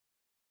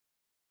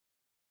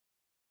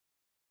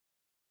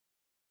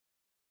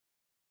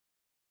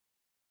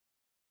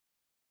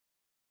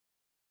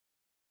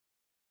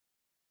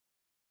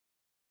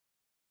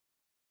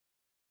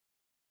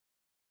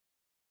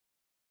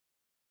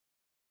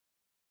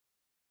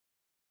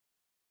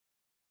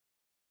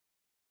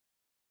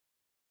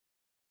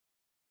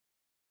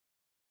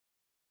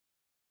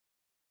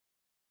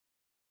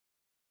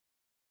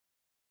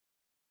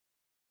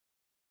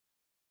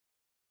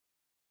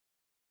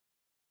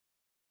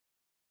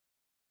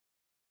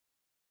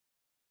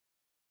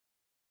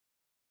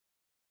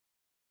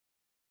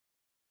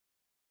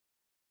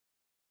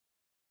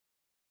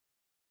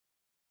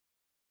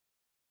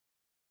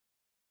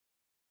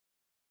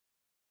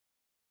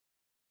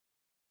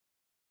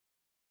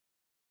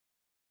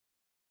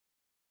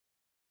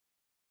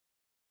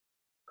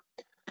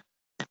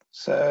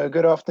So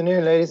good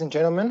afternoon, ladies and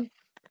gentlemen.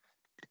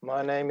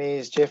 My name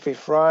is Jeffrey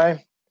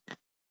Fry,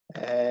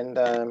 and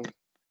I'm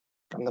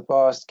the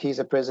past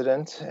KISA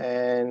president.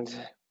 And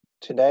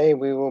today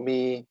we will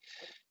be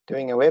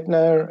doing a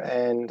webinar.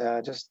 And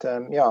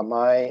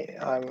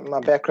my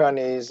background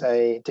is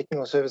a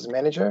technical service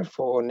manager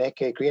for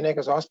Neckar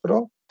Greenacres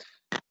Hospital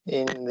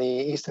in the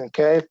Eastern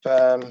Cape.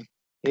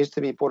 Used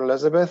to be Port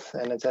Elizabeth,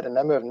 and it's had a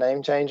number of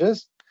name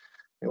changes.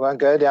 We won't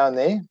go down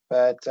there,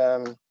 but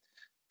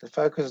the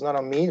focus is not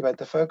on me, but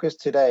the focus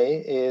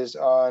today is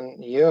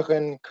on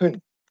Jurgen Kühne.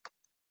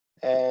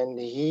 And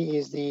he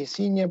is the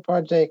Senior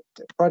Product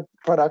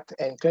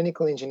and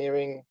Clinical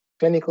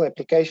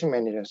Application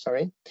Manager,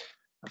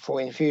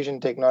 for infusion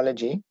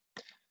technology.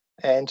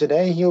 And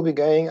today he'll be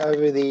going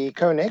over the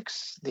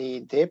Conox, the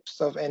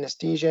depths of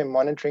anesthesia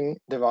monitoring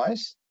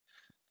device,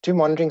 two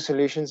monitoring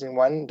solutions in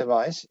one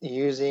device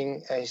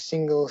using a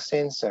single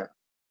sensor.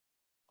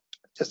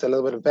 Just a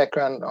little bit of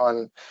background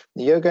on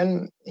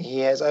Jurgen. He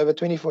has over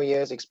 24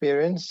 years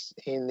experience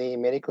in the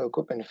medical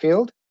equipment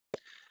field.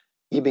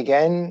 He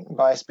began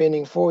by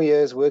spending 4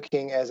 years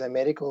working as a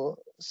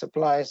medical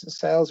supplies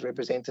sales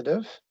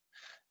representative,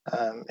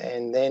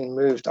 and then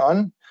moved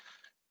on.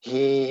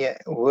 He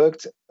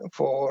worked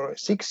for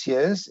 6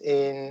 years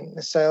in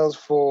sales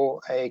for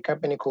a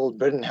company called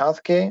Britain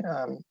Healthcare.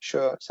 I'm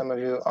sure some of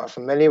you are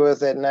familiar with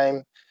that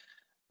name.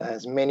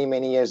 It's many,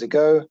 many years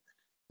ago.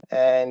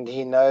 And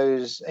he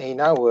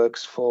now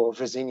works for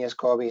Fresenius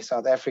Kabi,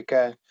 South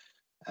Africa,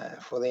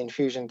 for the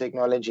infusion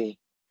technology.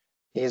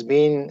 He has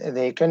been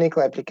the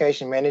clinical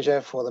application manager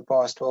for the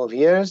past 12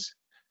 years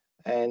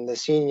and the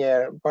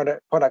senior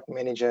product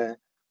manager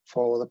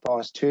for the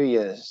past 2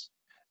 years.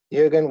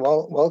 Jurgen,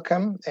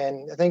 welcome,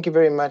 and thank you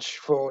very much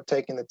for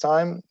taking the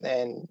time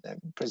and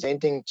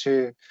presenting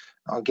to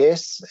our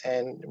guests.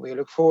 And we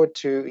look forward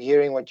to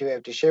hearing what you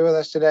have to share with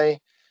us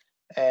today.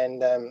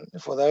 And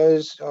for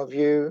those of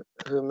you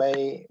who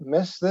may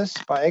miss this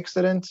by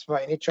accident,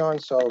 by any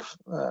chance of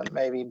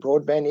maybe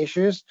broadband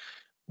issues,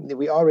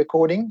 we are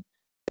recording,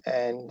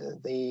 and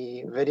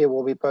the video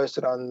will be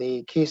posted on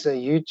the KISA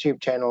YouTube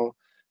channel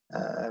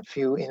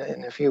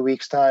in a few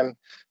weeks' time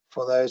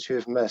for those who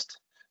have missed.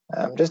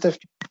 Just a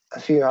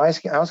few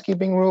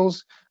housekeeping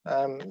rules.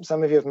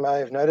 Some of you may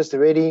have noticed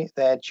already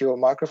that your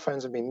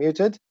microphones have been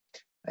muted,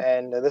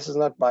 and this is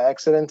not by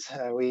accident.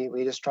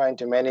 We're just trying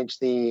to manage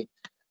the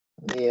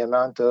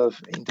amount of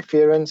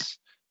interference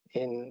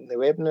in the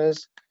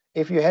webinars.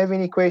 If you have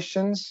any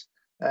questions,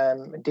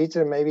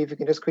 Dieter, maybe if you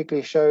can just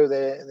quickly show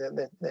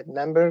that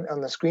number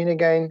on the screen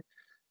again.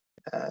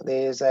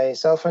 There's a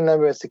cell phone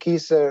number, it's the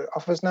KISA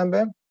office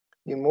number.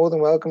 You're more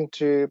than welcome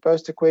to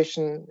post a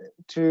question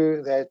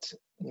to that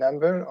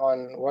number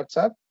on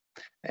WhatsApp,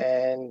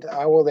 and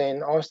I will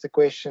then ask the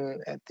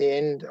question at the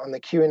end on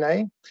the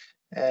Q&A.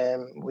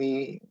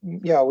 We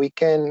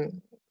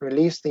can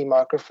release the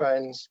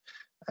microphones,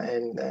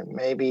 and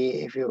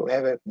maybe if you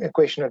have a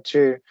question or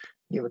two,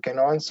 you can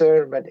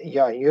answer. But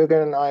yeah,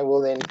 Jurgen and I will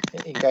then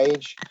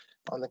engage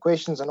on the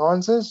questions and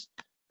answers,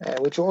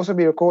 which will also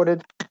be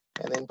recorded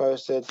and then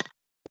posted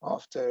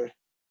after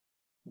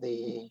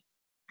the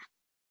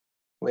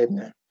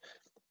webinar.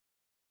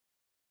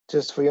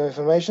 Just for your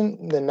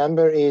information, the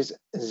number is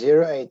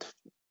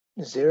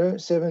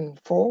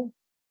 08074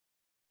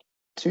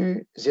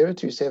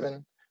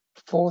 2027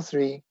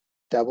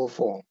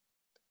 4344.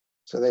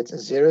 So that's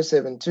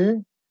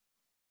 072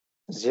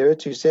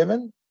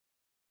 027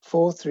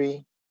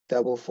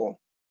 4344.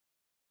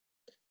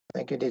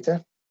 Thank you,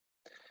 Dieter.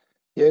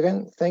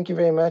 Jurgen, thank you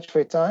very much for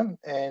your time,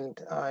 and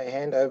I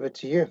hand over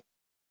to you.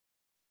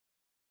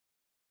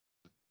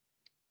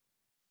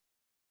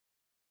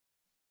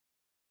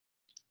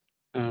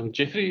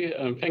 Jeffrey,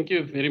 thank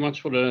you very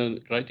much for a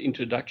great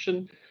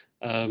introduction.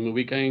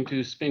 We're going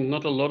to spend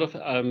not a lot of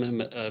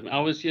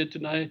hours here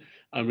today.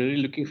 I'm really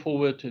looking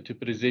forward to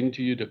present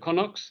to you the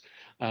Conox,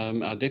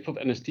 our depth of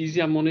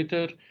anesthesia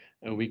monitor.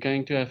 We're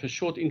going to have a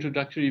short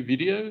introductory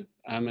video,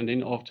 and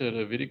then after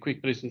a very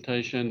quick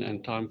presentation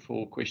and time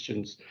for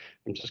questions,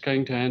 I'm just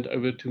going to hand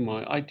over to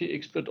my IT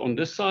expert on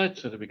this side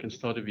so that we can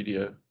start the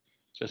video.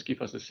 Just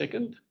give us a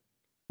second.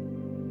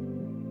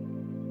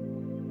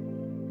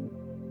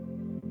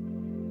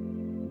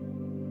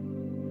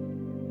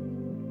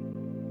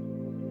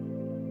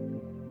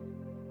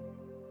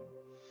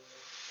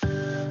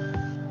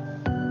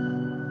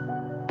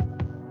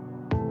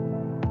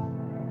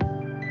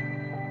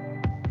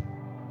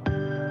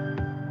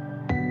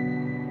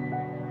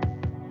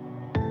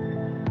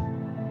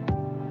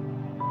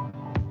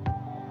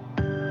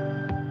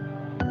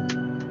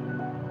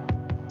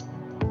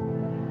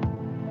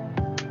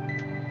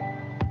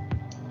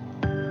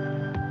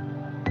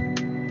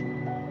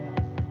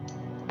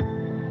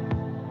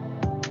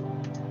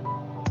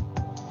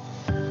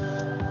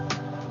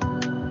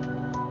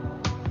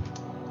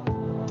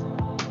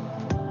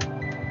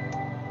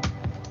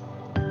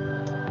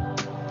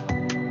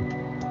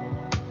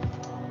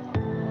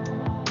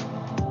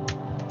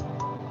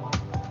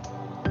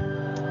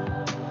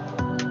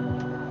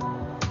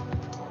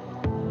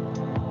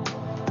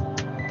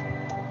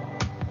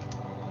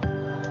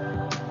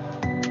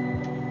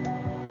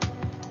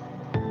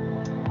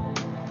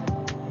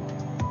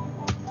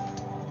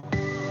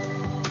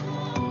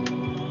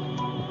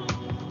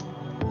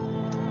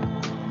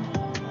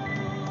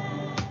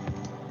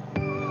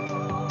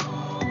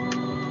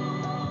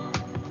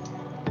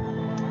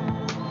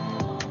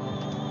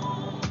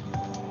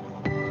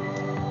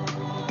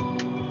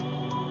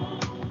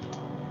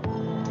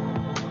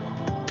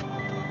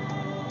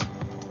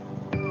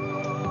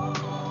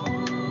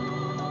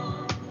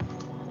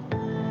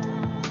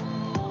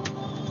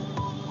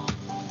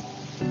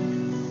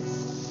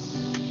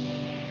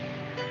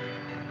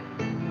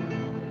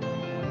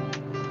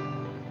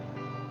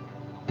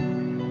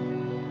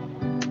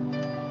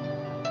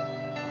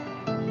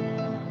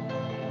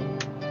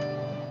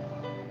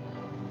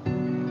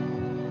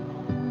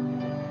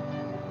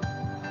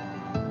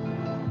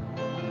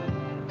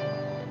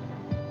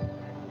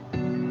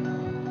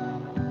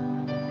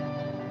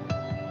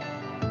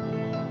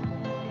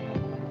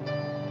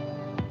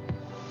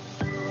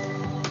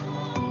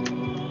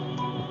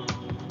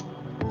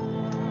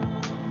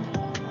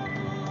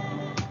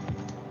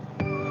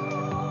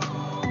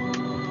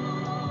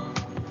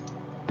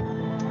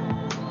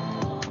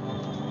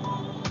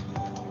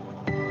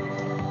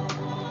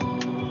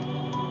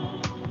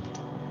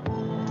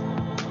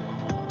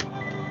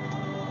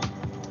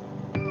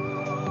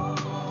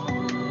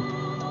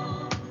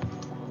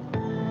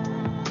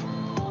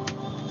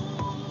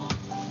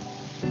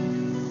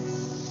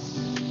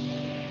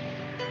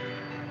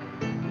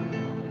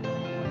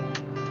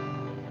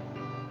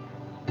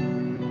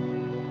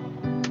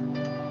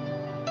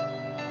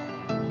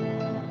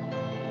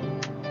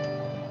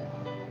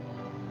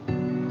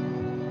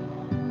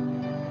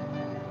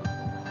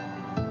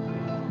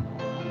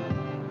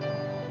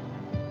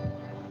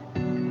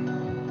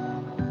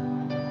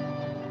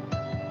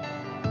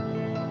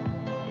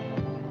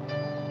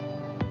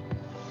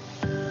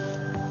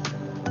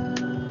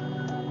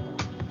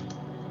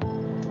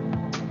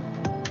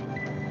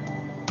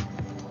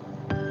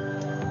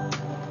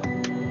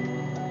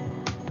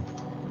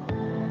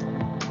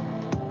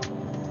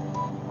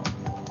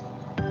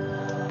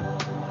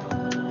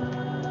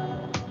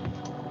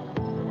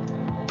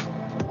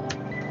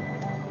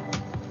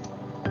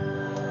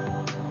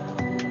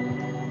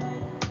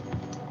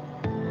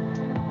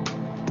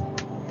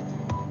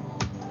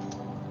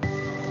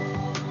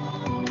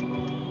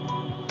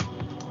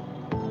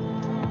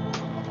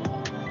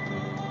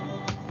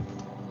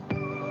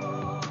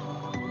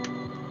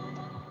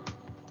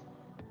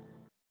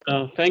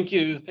 Thank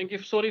you. Thank you.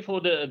 Sorry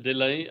for the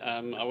delay.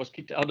 I was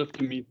kicked out of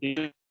the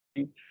meeting.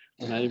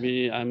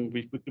 Maybe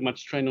we put too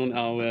much strain on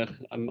our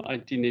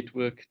IT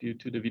network due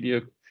to the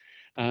video.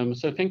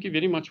 So thank you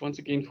very much once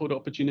again for the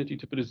opportunity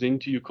to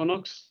present to you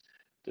Conox,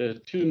 the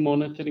two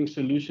monitoring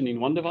solution in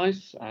one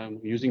device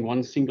using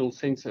one single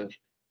sensor.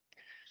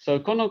 So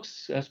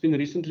Conox has been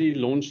recently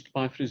launched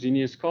by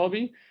Fresenius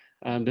Kabi.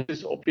 This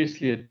is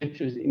obviously a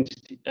depth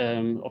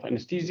of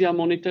anesthesia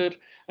monitor,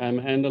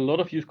 and a lot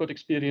of you've got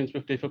experience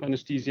with depth of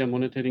anesthesia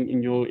monitoring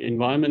in your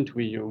environment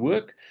where you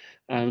work.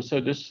 So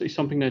this is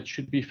something that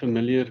should be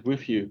familiar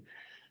with you.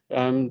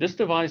 This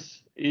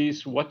device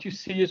is what you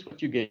see is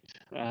what you get.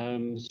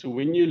 So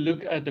when you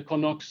look at the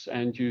Conox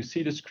and you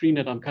see the screen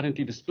that I'm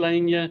currently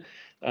displaying here,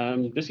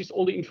 this is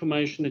all the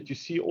information that you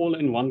see all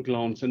in one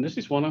glance. And this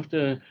is one of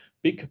the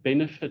big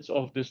benefits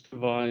of this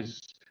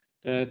device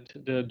that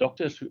the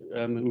doctors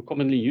who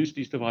commonly use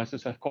these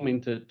devices have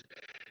commented.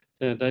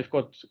 They've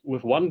got,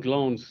 with one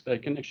glance, they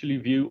can actually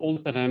view all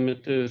the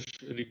parameters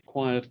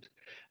required,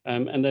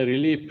 and they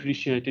really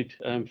appreciate it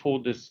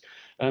for this.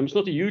 It's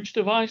not a huge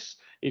device.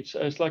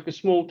 It's like a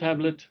small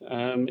tablet.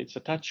 It's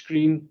a touch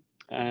screen,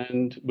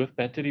 and with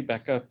battery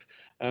backup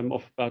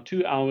of about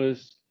 2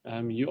 hours,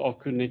 you are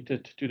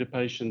connected to the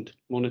patient,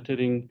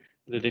 monitoring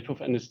the depth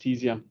of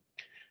anesthesia.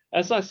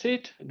 As I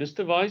said, this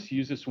device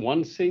uses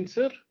one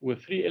sensor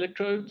with 3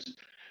 electrodes.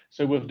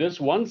 So with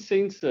this one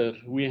sensor,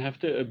 we have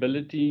the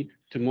ability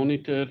to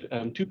monitor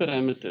 2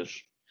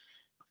 parameters.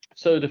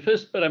 So the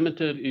first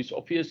parameter is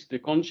obvious, the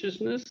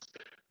consciousness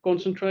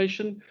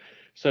concentration.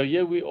 So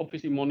here we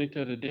obviously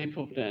monitor the depth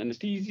of the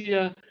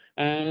anesthesia,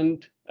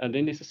 and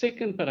then there's a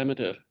second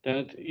parameter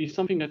that is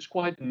something that's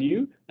quite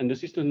new, and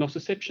this is the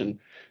nociception.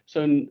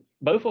 So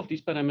both of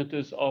these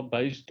parameters are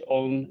based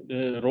on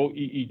the raw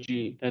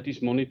EEG that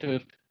is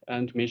monitored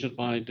and measured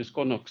by this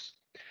Conox.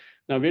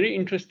 Now, very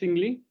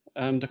interestingly,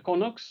 the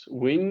Conox,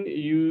 when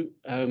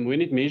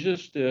it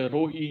measures the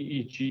raw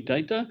EEG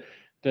data,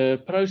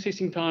 the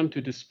processing time to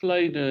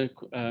display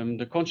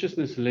the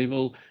consciousness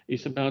level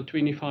is about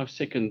 25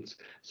 seconds.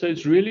 So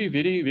it's really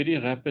very, very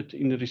rapid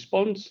in the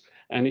response,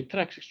 and it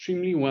tracks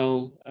extremely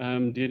well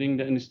during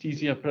the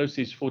anesthesia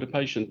process for the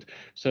patient.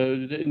 So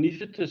the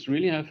anesthetists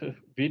really have a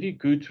very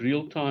good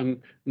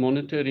real-time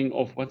monitoring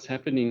of what's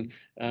happening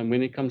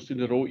when it comes to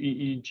the raw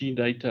EEG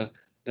data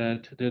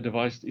that the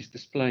device is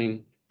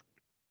displaying.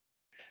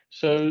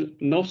 So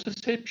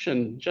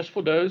nociception, just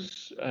for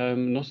those,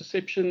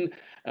 nociception,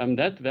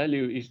 that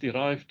value is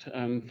derived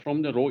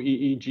from the raw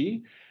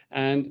EEG,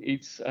 and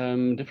it's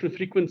different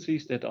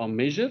frequencies that are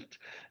measured.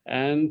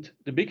 And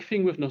the big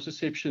thing with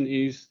nociception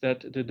is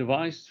that the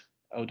device,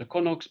 or the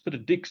Conox,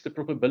 predicts the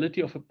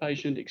probability of a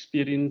patient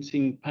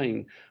experiencing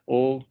pain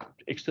or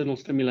external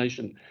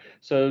stimulation.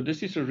 So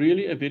this is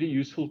really a very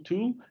useful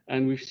tool,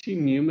 and we've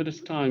seen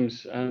numerous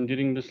times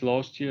during this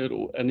last year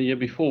and the year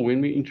before when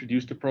we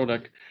introduced the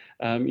product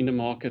in the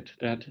market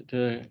that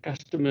the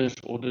customers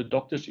or the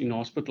doctors in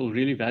hospital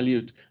really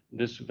valued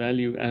this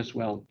value as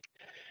well.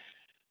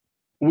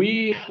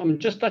 I'm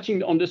just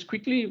touching on this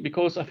quickly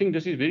because I think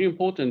this is very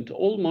important.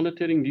 All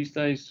monitoring these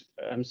days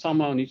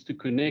somehow needs to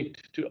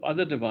connect to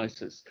other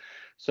devices.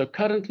 So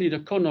currently the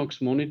Conox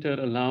monitor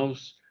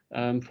allows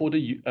for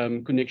the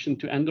connection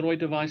to Android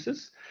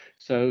devices.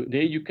 So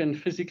there you can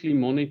physically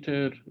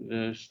monitor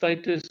the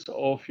status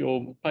of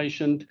your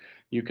patient.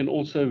 You can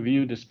also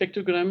view the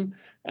spectrogram.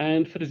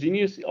 And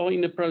Fresenius are in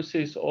the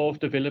process of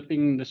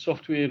developing the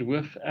software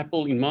with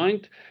Apple in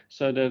mind,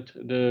 so that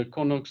the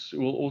Conox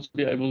will also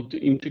be able to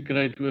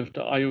integrate with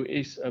the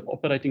iOS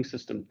operating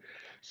system.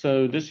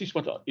 So this is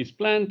what is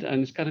planned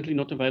and is currently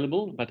not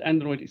available, but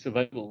Android is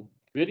available.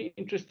 Very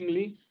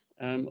interestingly,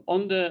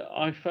 on the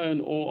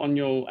iPhone or on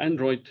your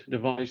Android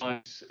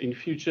device in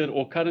future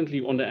or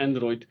currently on the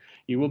Android,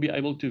 you will be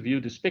able to view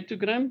the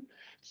spectrogram.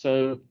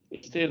 So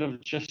instead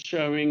of just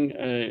showing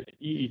an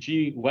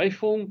EEG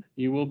waveform,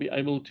 you will be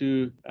able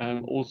to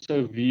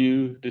also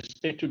view the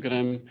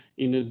spectrogram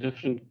in a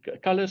different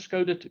colors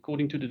coded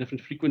according to the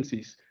different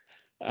frequencies.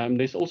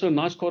 There's also a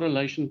nice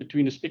correlation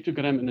between the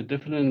spectrogram and the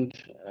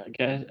different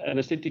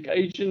anesthetic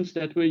agents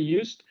that were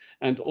used,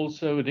 and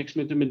also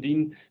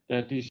dexmedetomidine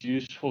that is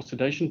used for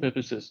sedation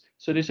purposes.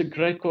 So there's a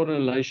great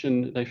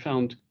correlation they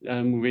found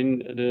when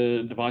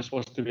the device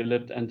was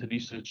developed and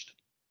researched.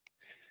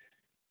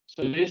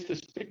 So there's the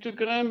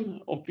spectrogram,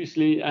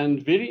 obviously,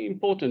 and very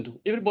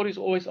important. Everybody's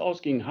always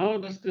asking, how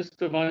does this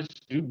device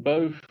do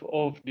both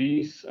of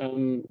these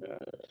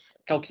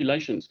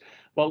calculations?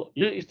 Well,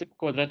 here is the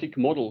quadratic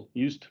model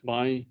used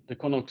by the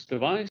Conox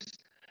device.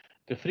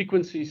 The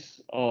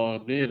frequencies are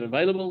there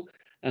available,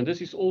 and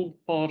this is all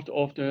part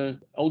of the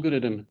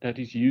algorithm that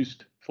is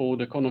used for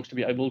the Conox to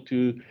be able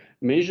to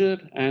measure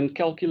and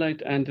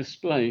calculate and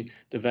display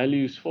the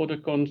values for the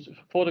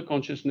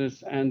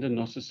consciousness and the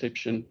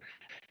nociception.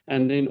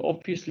 And then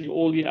obviously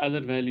all the other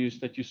values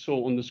that you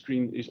saw on the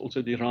screen is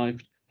also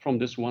derived from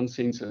this one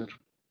sensor.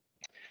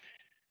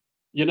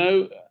 You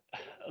know,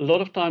 a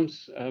lot of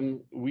times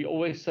we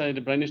always say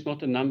the brain is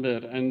not a number,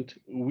 and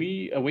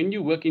when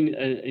you work in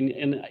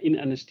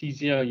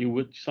anesthesia, you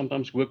would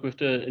sometimes work with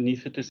the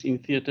anaesthetist in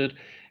theatre.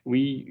 We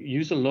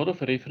use a lot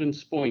of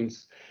reference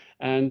points,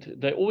 and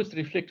they always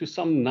reflect to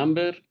some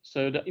number.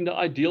 So that in the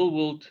ideal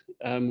world,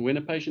 when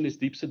a patient is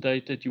deep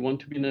sedated, you want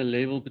to be in a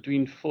level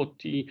between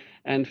 40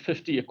 and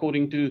 50,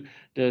 according to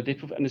the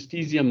depth of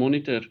anesthesia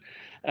monitor.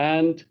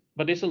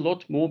 But there's a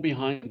lot more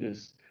behind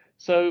this.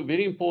 So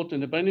very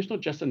important, the brain is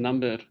not just a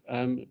number,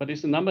 but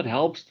it's a number that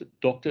helps the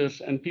doctors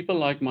and people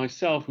like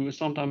myself who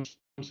sometimes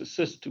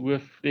assist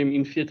with them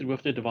in theatre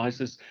with their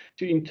devices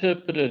to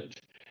interpret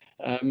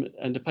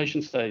and the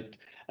patient state.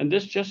 And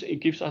this just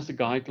gives us a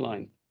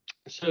guideline.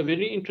 So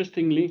very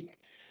interestingly,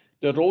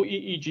 the raw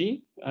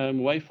EEG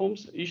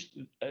waveforms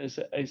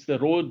is the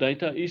raw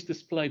data is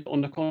displayed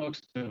on the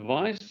Conox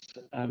device,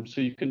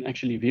 so you can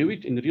actually view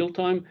it in real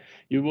time.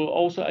 You will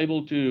also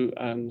able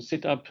to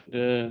set up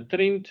the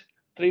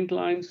trend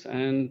lines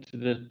and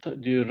the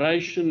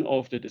duration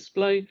of the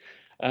display.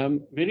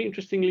 Very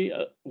interestingly,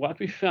 what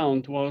we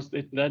found was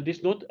that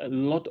there's not a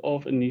lot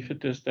of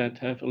anaesthetists that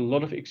have a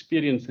lot of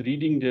experience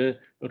reading the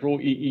raw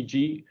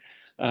EEG,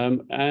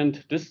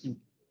 and this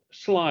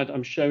slide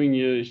I'm showing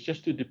you is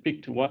just to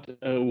depict what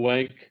a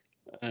awake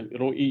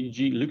raw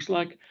EEG looks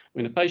like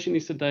when a patient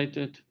is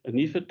sedated,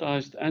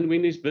 anesthetized, and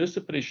when there's burst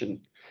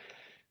suppression.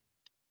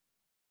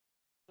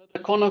 The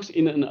Conox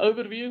in an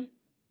overview.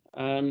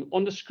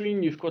 On the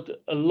screen, you've got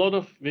a lot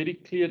of very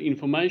clear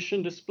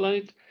information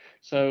displayed.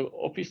 So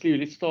obviously,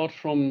 let's start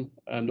from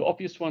the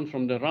obvious one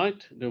from the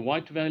right, the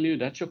white value,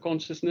 that's your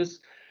consciousness.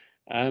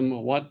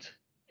 What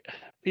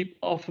people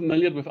are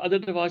familiar with other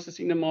devices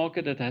in the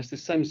market that has the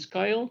same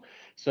scale.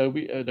 So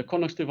the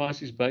Conox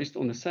device is based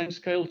on the same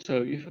scale.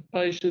 So if a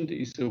patient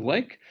is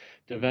awake,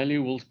 the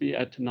value will be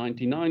at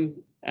 99.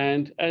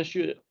 And as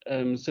you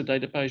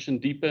sedate the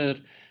patient deeper,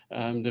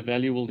 the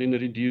value will then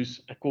reduce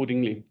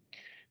accordingly.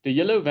 The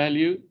yellow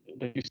value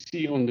that you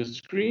see on the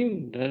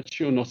screen, that's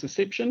your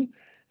nociception.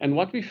 And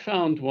what we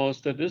found was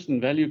that this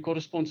value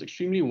corresponds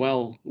extremely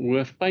well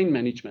with pain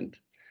management.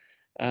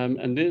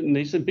 And then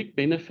there's a big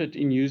benefit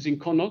in using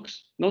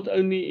Conox, not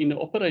only in the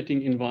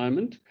operating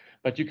environment,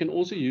 but you can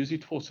also use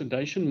it for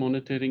sedation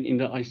monitoring in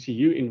the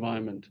ICU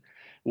environment.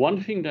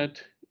 One thing that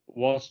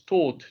was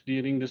taught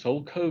during this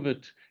whole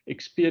COVID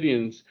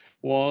experience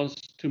was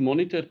to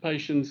monitor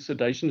patients'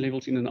 sedation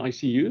levels in an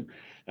ICU,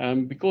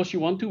 because you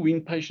want to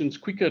wean patients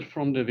quicker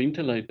from the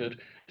ventilator.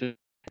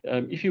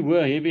 If you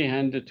were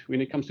heavy-handed when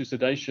it comes to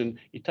sedation,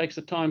 it takes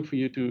a time for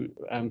you to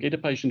get a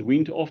patient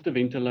weaned off the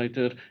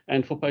ventilator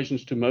and for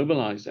patients to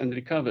mobilize and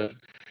recover.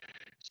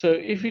 So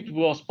if it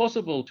was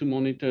possible to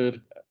monitor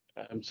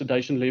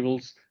sedation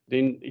levels,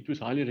 then it was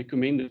highly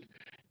recommended.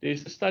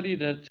 There's a study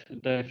that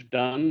they've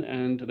done,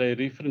 and they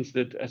referenced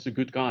it as a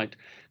good guide.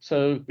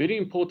 So very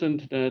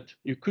important that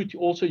you could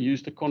also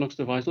use the Conox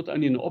device, not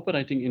only in the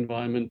operating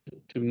environment,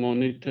 to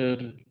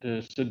monitor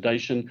the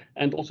sedation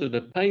and also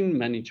the pain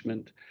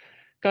management.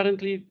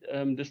 Currently,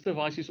 this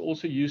device is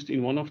also used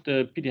in one of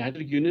the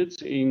pediatric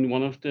units in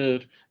one of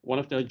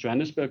the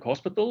Johannesburg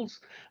hospitals,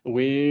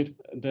 where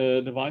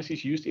the device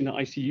is used in the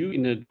ICU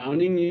in a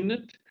drowning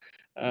unit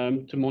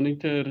to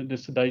monitor the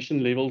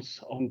sedation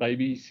levels on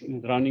babies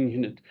in the drowning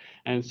unit.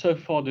 And so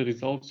far, the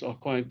results are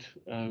quite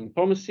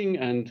promising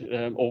and,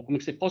 or can I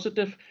say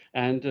positive,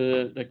 and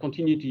they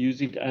continue to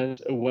use it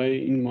as a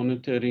way in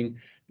monitoring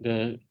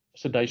the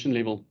sedation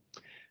level.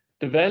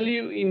 The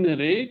value in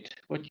red,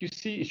 what you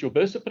see is your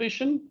burst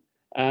suppression.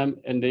 And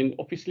then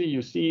obviously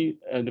you see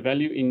the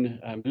value in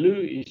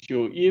blue is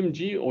your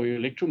EMG or your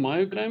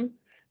electromyogram.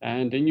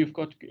 And then you've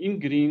got in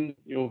green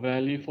your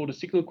value for the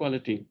signal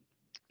quality.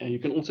 And you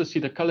can also see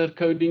the color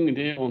coding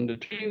there on the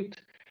trend.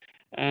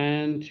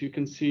 And you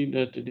can see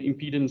that the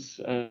impedance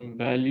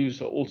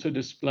values are also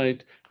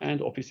displayed,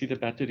 and obviously the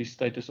battery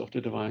status of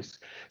the device.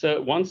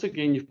 So once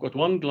again, you've got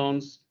one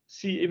glance,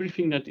 see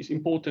everything that is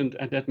important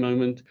at that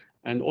moment,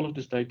 and all of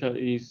this data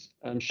is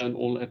shown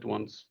all at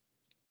once.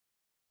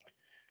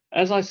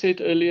 As I said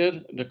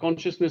earlier, the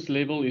consciousness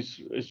level is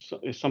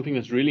something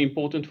that's really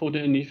important for the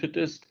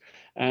anaesthetist.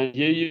 And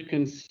here you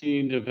can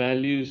see the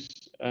values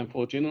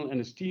for general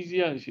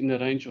anesthesia is in the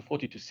range of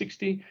 40 to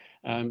 60.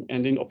 And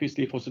then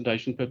obviously for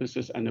sedation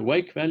purposes and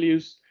awake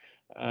values.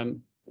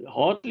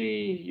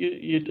 Hardly,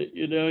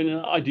 you know, in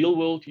an ideal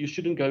world, you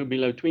shouldn't go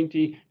below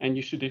 20, and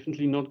you should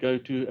definitely not go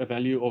to a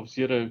value of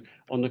 0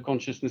 on the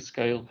consciousness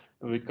scale.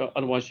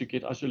 Otherwise, you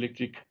get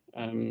isoelectric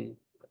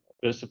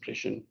burst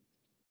suppression.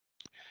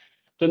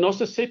 The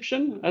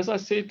nociception, as I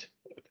said,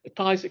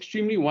 ties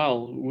extremely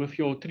well with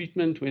your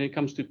treatment when it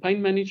comes to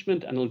pain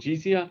management,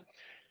 analgesia.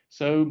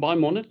 So by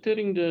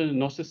monitoring the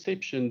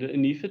nociception, the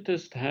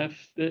anaesthetists have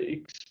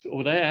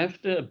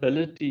the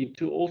ability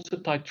to also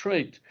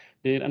titrate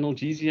their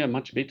analgesia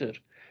much better.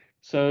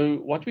 So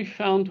what we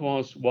found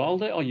was, while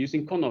they are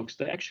using Conox,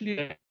 they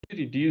actually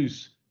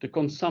reduce the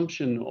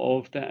consumption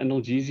of the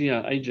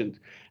analgesia agent,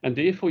 and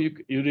therefore you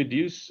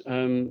reduce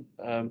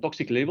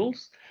toxic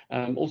levels.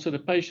 Also, the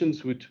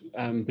patients would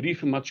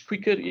breathe much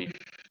quicker if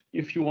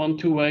if you want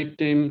to weight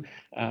them.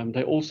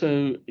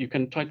 You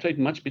can titrate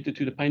much better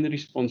to the pain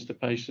response the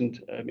patient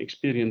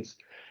experience.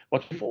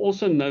 What we've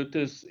also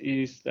noticed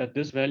is that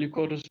this value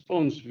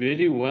corresponds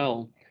very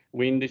well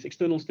when there's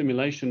external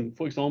stimulation.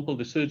 For example,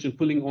 the surgeon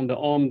pulling on the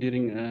arm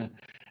during a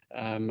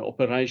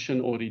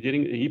operation, or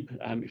during a hip,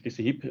 if there's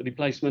a hip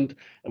replacement,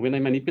 when they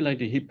manipulate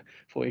the hip,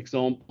 for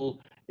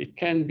example, it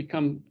can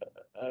become,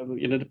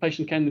 the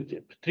patient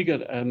can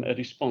trigger a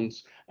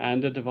response,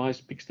 and the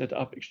device picks that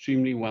up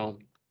extremely well.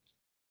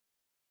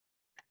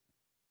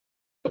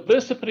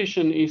 Burst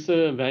suppression is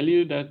a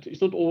value that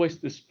is not always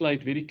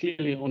displayed very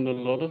clearly on a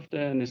lot of the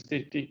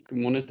anesthetic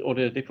monitor or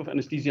the depth of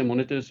anesthesia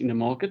monitors in the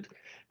market,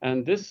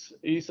 and this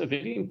is a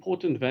very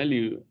important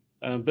value.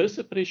 Burst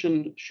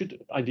suppression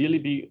should ideally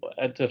be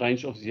at a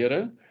range of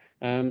 0.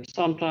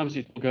 Sometimes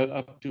it will go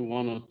up to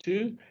 1 or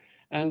 2.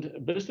 And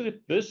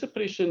burst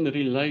suppression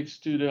relates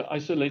to the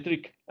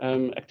isoelectric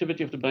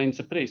activity of the brain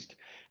suppressed.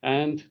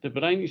 And the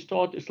brain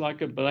is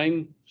like a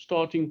brain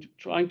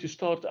trying to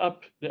start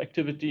up the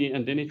activity,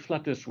 and then it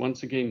flutters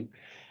once again.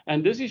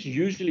 And this is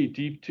usually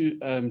due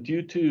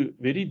to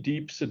very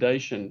deep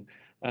sedation.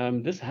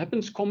 This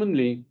happens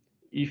commonly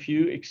if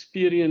you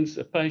experience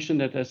a patient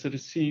that has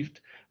received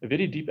a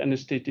very deep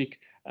anesthetic,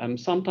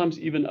 sometimes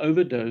even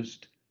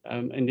overdosed,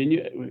 and then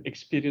you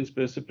experience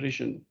burst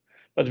suppression.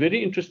 But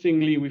very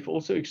interestingly, we've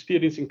also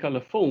experienced in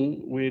California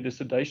where the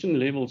sedation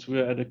levels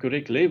were at a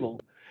correct level.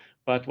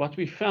 But what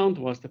we found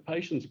was the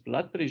patient's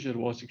blood pressure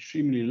was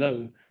extremely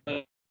low.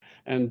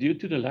 And due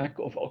to the lack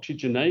of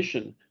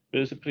oxygenation,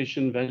 burst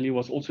suppression value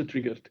was also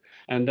triggered.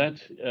 And that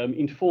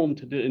informed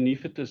the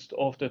anesthetist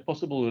of the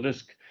possible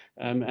risk.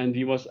 And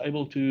he was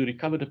able to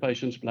recover the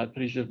patient's blood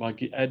pressure by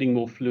adding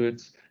more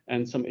fluids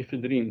and some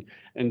ephedrine.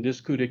 And this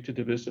corrected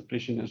the burst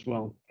suppression as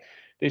well.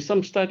 There's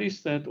some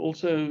studies that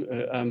also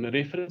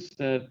reference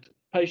that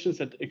patients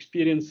that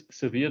experience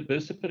severe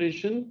burst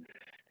suppression,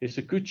 there's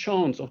a good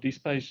chance of these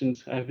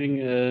patients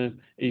having an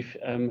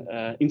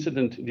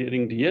incident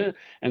during the year,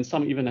 and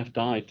some even have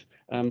died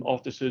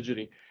after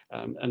surgery.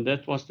 And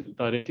that was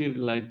directly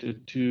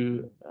related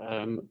to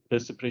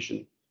burst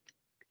suppression.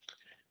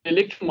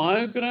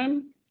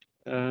 Electromyogram,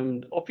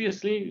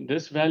 obviously,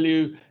 this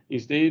value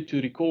is there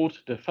to record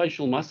the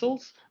facial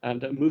muscles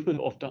and the movement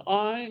of the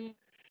eye.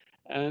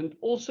 And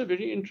also,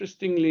 very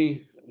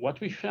interestingly, what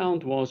we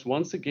found was,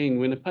 once again,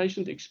 when a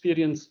patient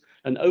experienced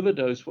an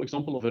overdose, for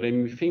example, of a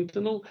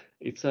remifentanil,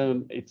 it's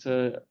an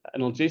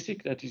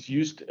analgesic that is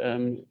used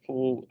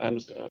for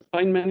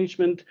pain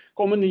management,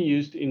 commonly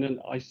used in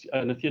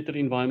a theater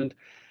environment.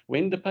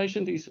 When the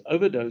patient is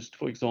overdosed,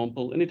 for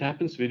example, and it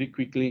happens very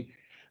quickly,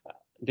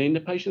 then the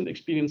patient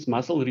experienced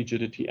muscle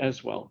rigidity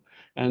as well.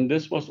 And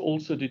this was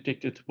also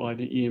detected by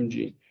the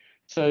EMG.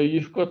 So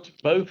you've got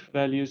both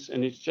values,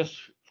 and it's just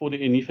for the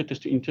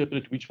anesthetist to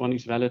interpret which one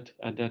is valid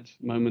at that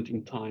moment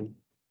in time.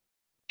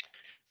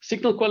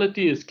 Signal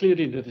quality is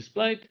clearly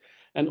displayed,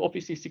 and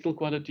obviously signal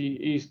quality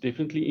is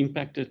definitely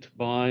impacted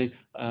by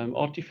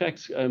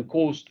artifacts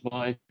caused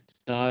by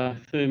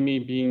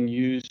diathermy being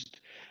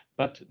used,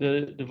 but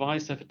the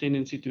device has a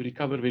tendency to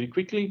recover very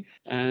quickly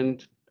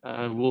and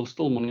will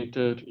still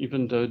monitor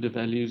even though the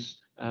values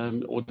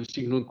or the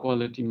signal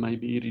quality may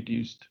be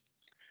reduced.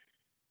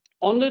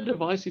 On the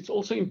device, it's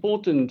also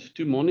important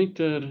to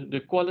monitor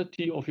the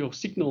quality of your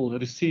signal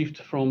received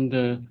from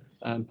the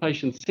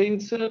patient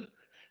sensor.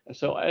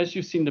 So as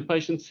you've seen, the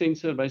patient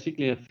sensor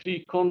basically have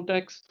 3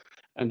 contacts,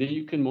 and then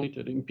you can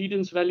monitor the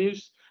impedance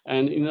values.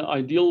 And in the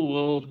ideal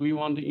world, we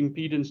want the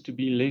impedance to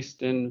be less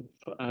than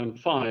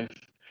 5.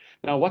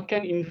 Now, what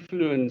can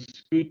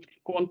influence good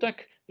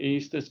contact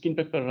is the skin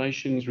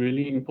preparation is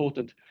really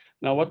important.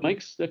 Now, what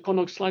makes the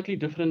Conox slightly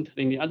different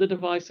than the other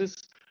devices,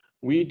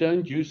 we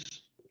don't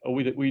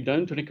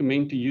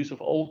recommend the use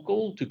of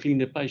alcohol to clean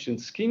the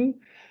patient's skin.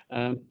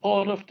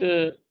 Part of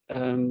the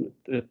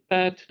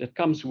pad that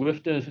comes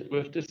with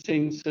the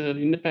sensor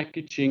in the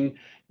packaging,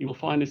 you will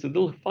find is a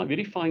little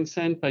very fine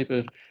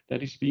sandpaper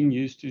that is being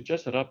used to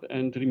just rub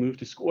and remove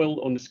the oil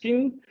on the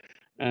skin,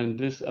 and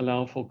this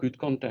allows for good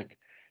contact.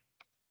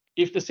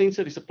 If the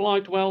sensor is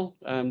applied well,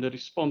 the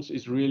response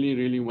is really,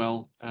 really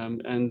well,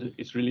 and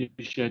it's really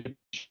appreciated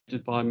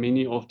by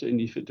many of the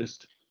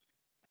anesthetists.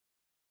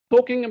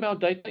 Talking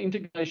about data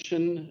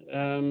integration,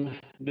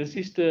 this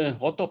is the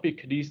hot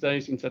topic these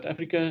days in South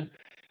Africa.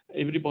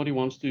 Everybody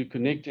wants to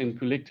connect and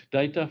collect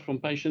data from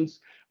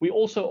patients. We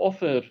also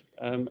offer,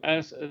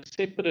 as a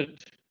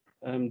separate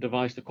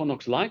device, the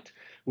Conox Lite,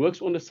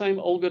 works on the same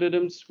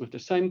algorithms with the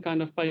same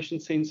kind of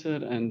patient sensor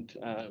and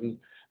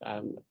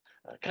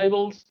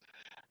cables.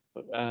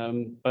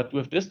 But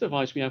with this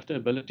device, we have the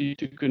ability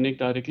to connect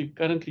directly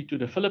currently to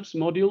the Philips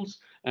modules,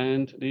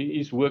 and there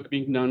is work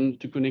being done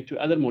to connect to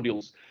other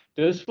modules.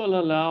 This will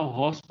allow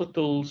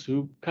hospitals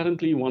who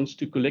currently wants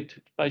to collect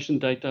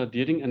patient data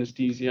during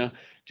anesthesia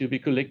to be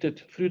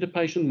collected through the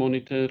patient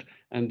monitor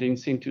and then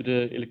sent to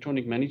the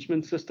electronic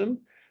management system.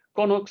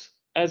 Conox,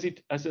 as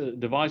a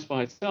device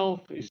by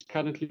itself, is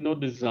currently not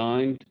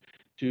designed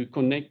to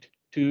connect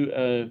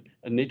to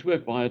a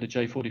network via the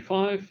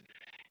J45.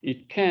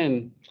 it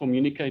can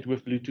communicate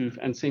with Bluetooth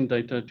and send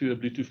data to a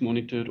Bluetooth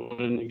monitor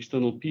or an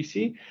external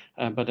PC,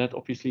 but that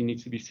obviously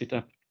needs to be set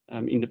up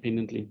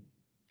independently.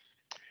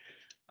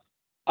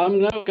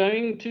 I'm now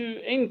going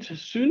to end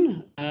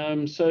soon.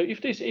 So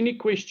if there's any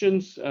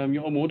questions,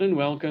 you are more than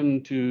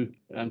welcome to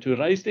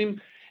raise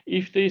them.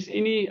 If there's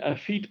any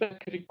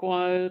feedback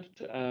required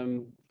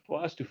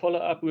for us to follow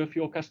up with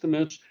your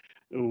customers,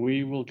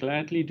 we will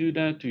gladly do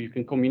that. You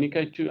can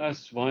communicate to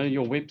us via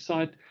your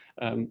website.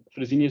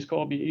 Fresenius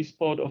Kabi is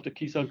part of the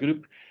KISA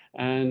group,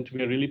 and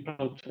we're really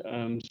proud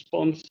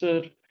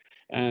sponsor.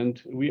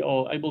 And we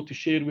are able to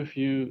share with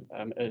you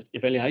an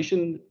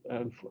evaluation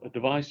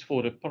device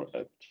for a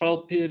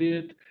trial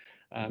period.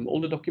 All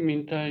the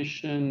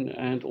documentation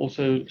and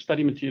also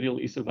study material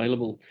is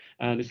available.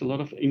 There's a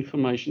lot of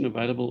information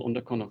available on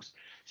the Conox.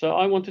 So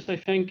I want to say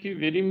thank you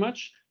very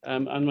much.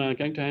 I'm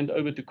going to hand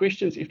over to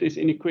questions. If there's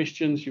any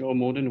questions, you are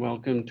more than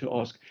welcome to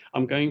ask.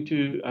 I'm going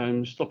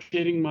to stop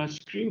sharing my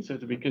screen so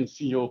that we can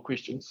see your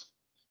questions.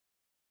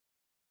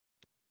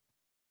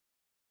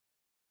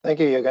 Thank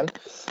you, Jurgen.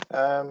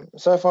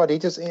 So far,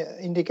 Dieter's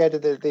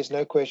indicated that there's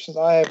no questions.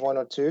 I have one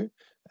or two.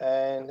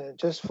 And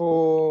just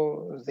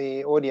for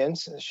the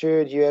audience,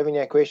 should you have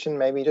any question,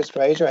 maybe just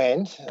raise your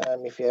hand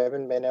if you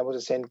haven't been able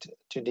to send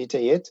to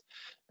Dieter yet.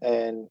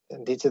 And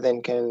Dieter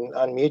then can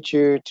unmute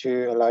you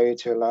to allow you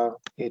to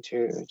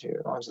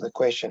answer the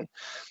question.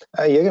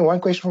 Jurgen,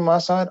 one question from my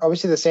side.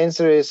 Obviously, the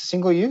sensor is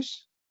single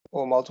use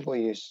or multiple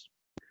use?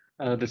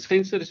 The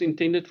sensor is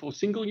intended for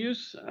single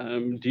use.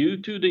 Due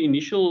to the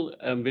initial,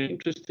 very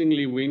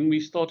interestingly, when we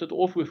started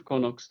off with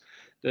Conox,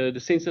 the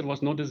sensor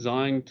was not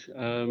designed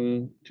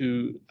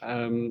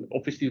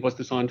obviously it was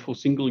designed for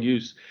single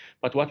use.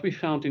 But what we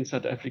found in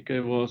South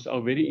Africa was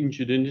our very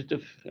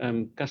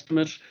ingenuitive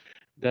customers,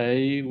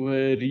 they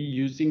were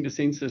reusing the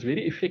sensors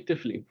very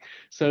effectively.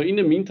 So in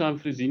the meantime,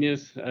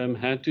 Fresenius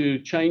had to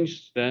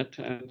change that.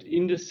 And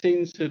in the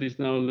sensor is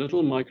now a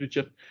little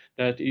microchip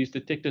that is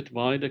detected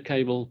by the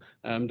cable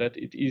that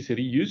it is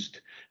reused,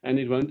 and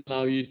it won't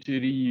allow you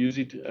to reuse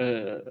it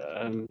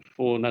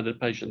for another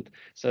patient.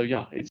 So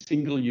yeah, it's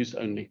single use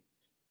only.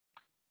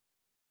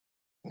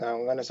 Now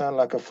I'm going to sound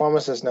like a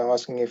pharmacist now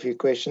asking a few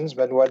questions,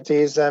 but what's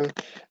the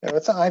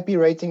IP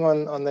rating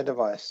on the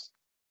device?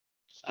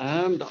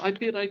 The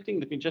IP rating,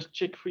 let me just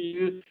check for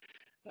you.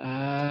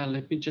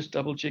 Let me just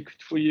double check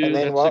for you. And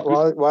then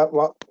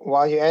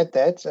while you're at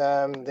that,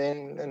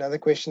 then another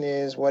question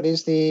is, what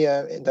is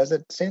does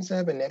the sensor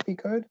have a NAPI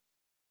code?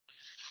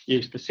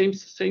 Yes, the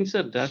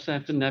sensor does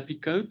have the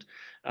NAPI code.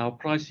 Our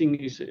pricing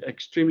is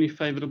extremely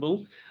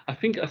favorable. I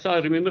think, as I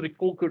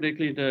recall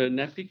correctly, the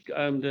NAPI,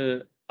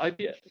 the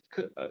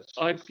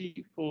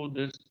IP for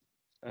this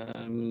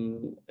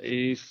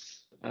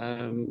is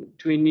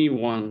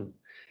 21.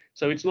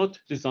 So it's not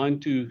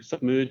designed to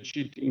submerge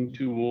it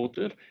into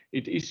water.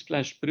 It is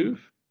splash proof,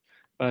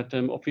 but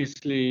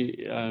obviously,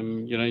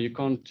 you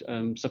can't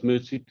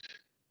submerge it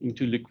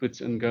into liquids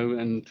and go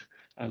and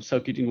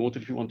soak it in water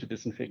if you want to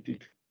disinfect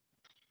it.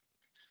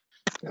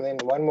 And then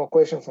one more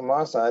question from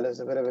our side is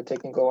a bit of a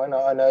technical one.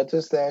 I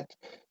noticed that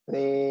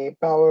the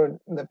power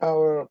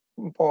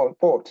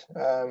port,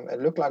 it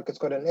looked like it's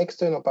got an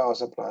external power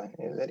supply.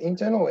 Is it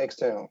internal or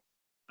external?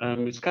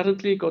 It's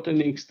currently got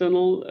an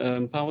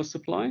external power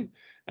supply,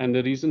 and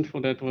the reason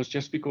for that was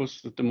just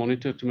because the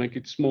monitor, to make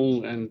it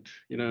small and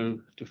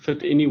to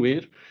fit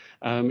anywhere,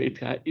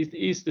 it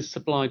is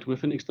supplied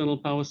with an external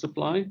power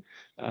supply,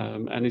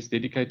 and it's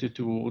dedicated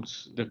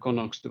towards the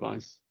Conox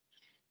device.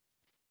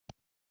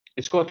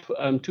 It's got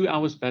 2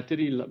 hours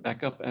battery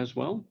backup as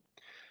well.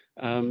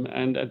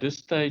 And at this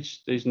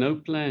stage, there's no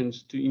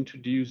plans to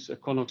introduce a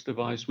Conox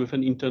device with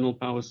an internal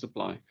power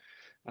supply.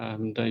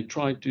 They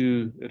try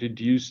to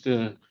reduce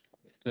the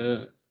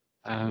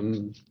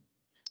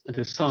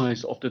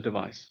size of the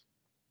device.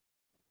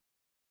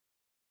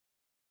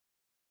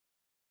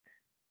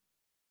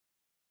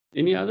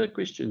 Any other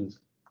questions?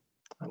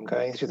 I'm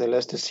going through the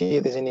list to see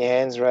if there's any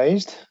hands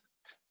raised.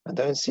 I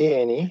don't see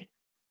any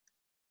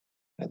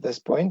at this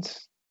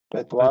point.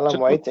 But while I'm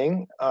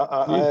waiting,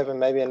 I have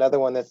maybe another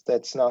one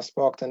that's now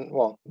sparked. And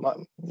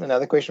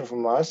another question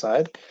from my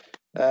side.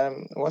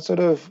 What sort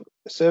of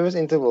service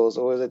intervals,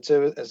 or is it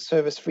a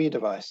service-free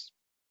device?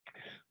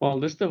 Well,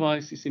 this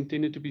device is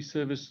intended to be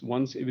serviced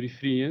once every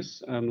 3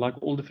 years.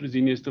 Like all the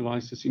Fresenius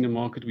devices in the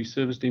market, we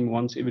service them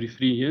once every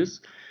 3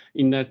 years.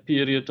 In that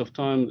period of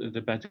time,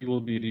 the battery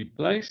will be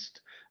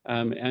replaced.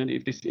 And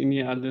if there's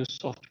any other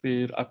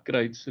software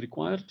upgrades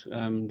required,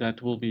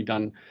 that will be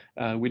done.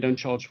 We don't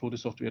charge for the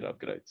software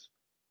upgrades.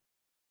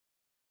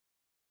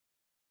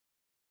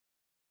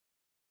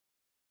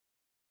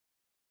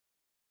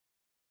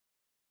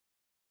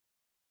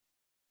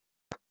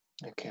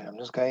 Okay, I'm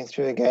just going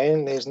through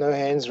again. There's no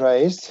hands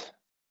raised.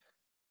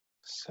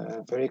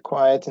 So very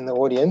quiet in the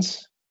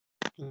audience.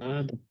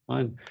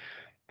 Fine.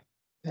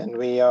 And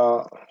we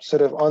are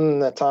sort of on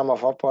the time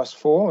of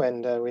 4:30,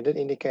 and we did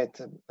indicate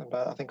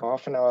about, I think,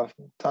 half an hour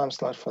time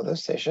slot for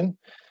this session.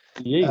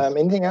 Yes.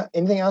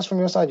 Anything else from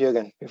your side,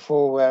 Jurgen,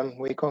 before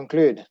we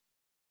conclude?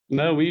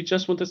 No, we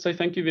just want to say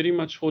thank you very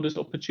much for this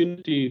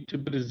opportunity to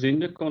present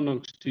the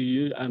Conox to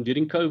you.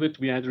 During COVID,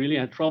 we really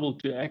had trouble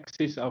to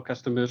access our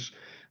customers.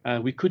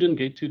 We couldn't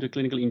get to the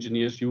clinical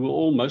engineers.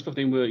 Most of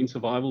them were in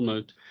survival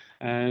mode.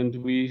 And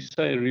we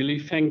say really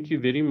thank you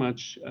very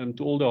much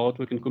to all the hard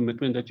work and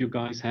commitment that you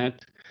guys had.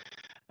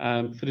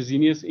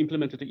 Fresenius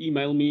implemented an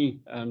email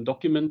me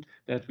document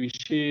that we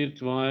shared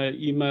via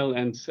email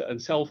and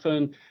cell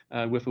phone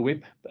with a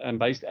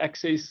web-based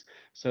access,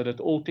 so that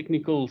all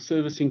technical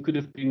servicing could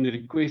have been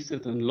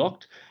requested and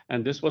locked.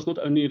 And this was not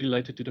only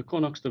related to the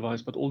Conox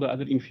device, but all the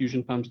other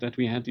infusion pumps that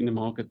we had in the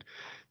market.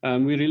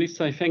 We really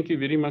say thank you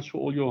very much for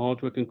all your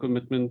hard work and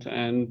commitment,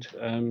 and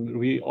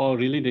we are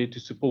really there to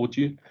support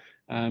you.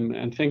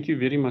 And thank you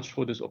very much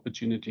for this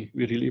opportunity.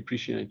 We really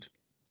appreciate it.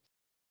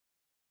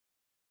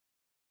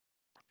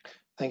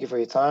 Thank you for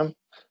your time.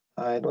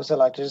 I'd also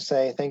like to just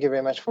say thank you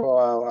very much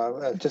for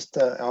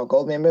our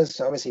gold members,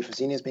 obviously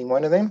Fresenius being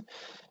one of them.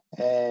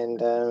 And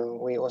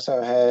we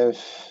also have,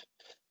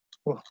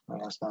 I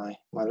lost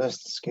my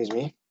list, excuse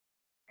me.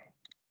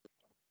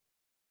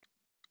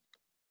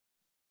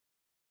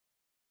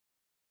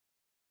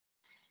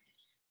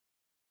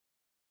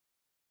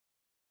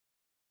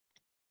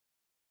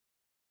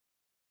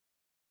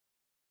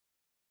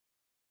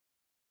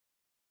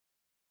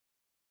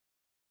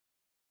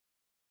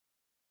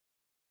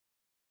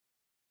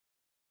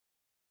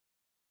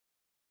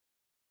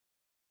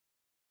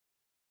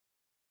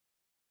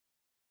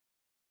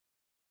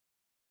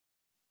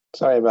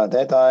 Sorry about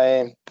that.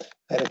 I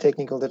had a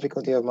technical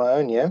difficulty of my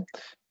own here,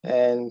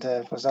 and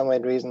for some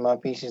weird reason, my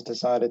PC's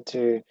decided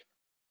to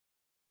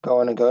go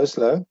on a go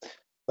slow.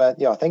 But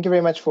yeah, thank you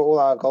very much for all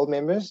our gold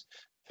members,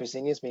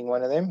 Fresenius being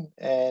one of them,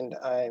 and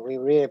we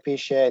really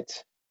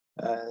appreciate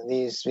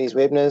these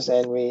webinars,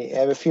 and we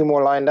have a few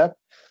more lined up.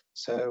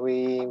 So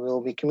we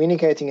will be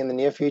communicating in the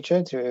near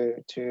future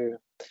to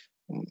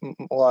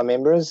all our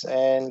members,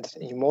 and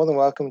you're more than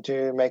welcome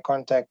to make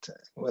contact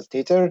with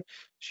Dieter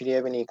should you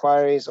have any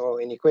inquiries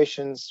or any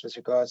questions with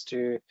regards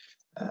to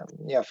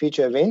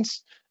future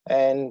events.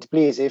 And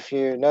please, if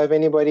you know of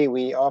anybody,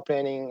 we are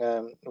planning,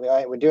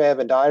 we do have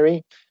a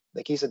diary,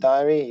 the KISA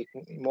diary.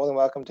 You're more than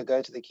welcome to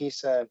go to the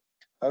KISA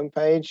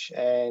homepage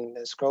and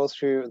scroll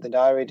through the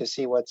diary to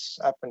see what's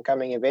up and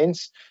coming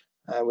events.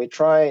 We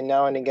try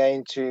now and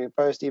again to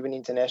post even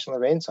international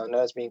events. I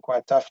know it's been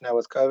quite tough now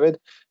with COVID,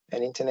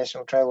 and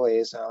international travel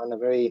is on a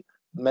very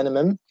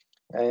minimum,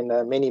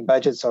 and many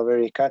budgets are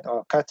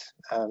cut.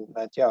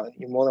 But yeah,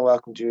 you're more than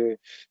welcome to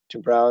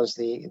browse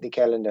the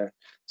calendar.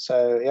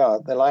 So yeah,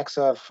 the likes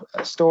of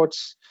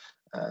Storts,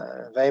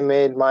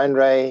 Vaymed,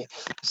 Mindray,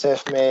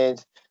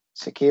 Safmed,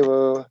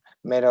 Sekiwu,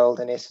 Medhold,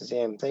 and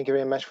SSM. Thank you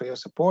very much for your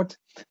support,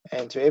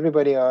 and to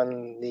everybody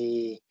on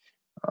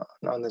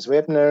this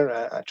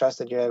webinar. I trust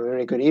that you have a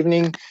very good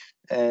evening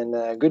and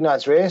a good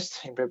night's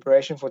rest in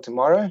preparation for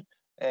tomorrow.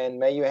 And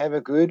may you have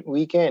a good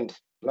weekend,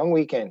 long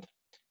weekend.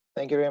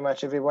 Thank you very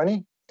much,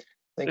 everybody.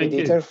 Thank you,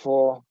 Dieter,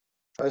 for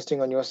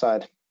hosting on your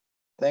side.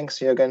 Thanks,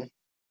 Jurgen.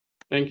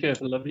 Thank you.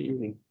 Have a lovely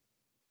evening.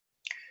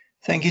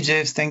 Thank you,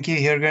 Jeff. Thank you,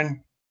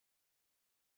 Jurgen.